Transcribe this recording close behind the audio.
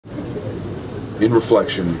in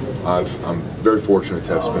reflection, I'm very fortunate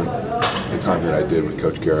to have spent the time that I did with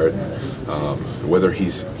Coach Garrett. Whether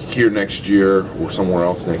he's here next year or somewhere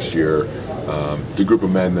else next year, the group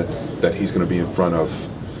of men that he's going to be in front of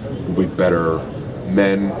will be better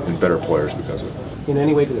men and better players because of it. In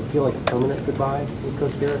any way, did it feel like a permanent goodbye with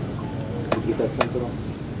Coach Garrett? Did you get that sense at all?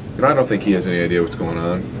 And I don't think he has any idea what's going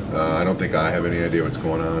on. I don't think I have any idea what's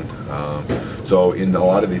going on. So in a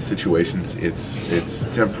lot of these situations, it's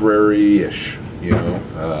temporary-ish. You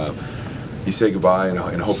know, you say goodbye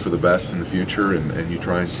and hope for the best in the future, and you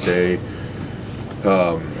try and stay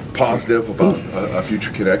positive about a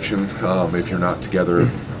future connection if you're not together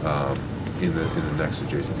in the next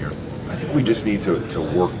adjacent year. I think we just need to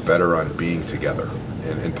work better on being together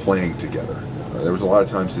and playing together. There was a lot of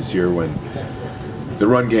times this year when the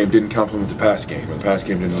run game didn't complement the pass game, and the pass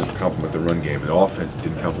game didn't complement the run game, and the offense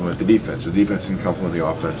didn't complement the defense, or the defense didn't complement the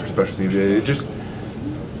offense, or special teams. It just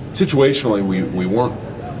situationally we weren't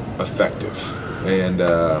effective, and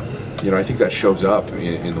you know, I think that shows up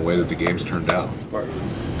in the way that the games turned out.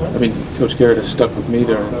 I mean, Coach Garrett has stuck with me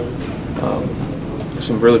during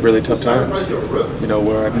some really tough times. You know,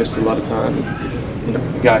 where I've missed a lot of time. You know,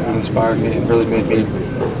 the guy who inspired me and really made me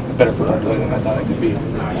a better football player than I thought I could be.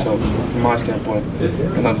 So, from my standpoint,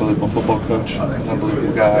 an unbelievable football coach, an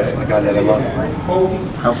unbelievable guy, and a guy that I love.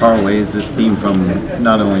 How far away is this team from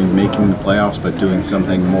not only making the playoffs, but doing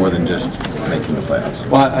something more than just making the playoffs?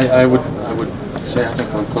 Well, I would say I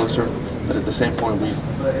think we're closer, but at the same point, we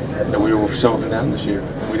were so up and down this year,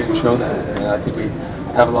 and we didn't show that. And I think we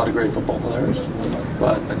have a lot of great football players,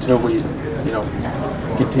 but until we, you know,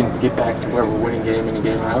 get back to where we're winning game in and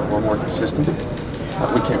game out, we're more consistent.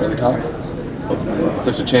 We can't really talk. If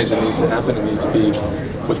there's a change that needs to happen, it needs to be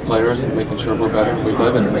with players and making sure we're better than we've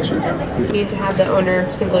lived and make sure you need to have the owner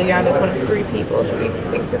single you out as one of 3 people who he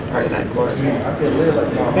thinks is part of that core. I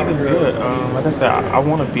think it's good. Like I said, I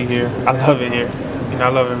want to be here. I love it here. You know, I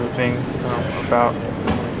love everything about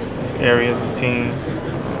this area, this team,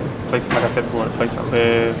 place. Like I said before, the place I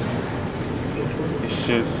live. It's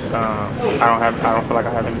just I don't feel like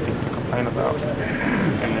I have anything to complain about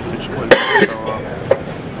in this situation. So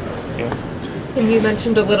yeah. And you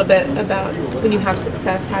mentioned a little bit about when you have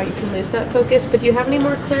success, how you can lose that focus. But do you have any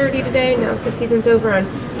more clarity today, now that the season's over, on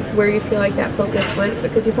where you feel like that focus went?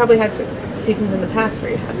 Because you probably had seasons in the past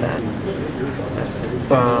where you had that success.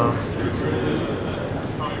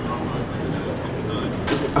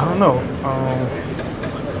 I don't know.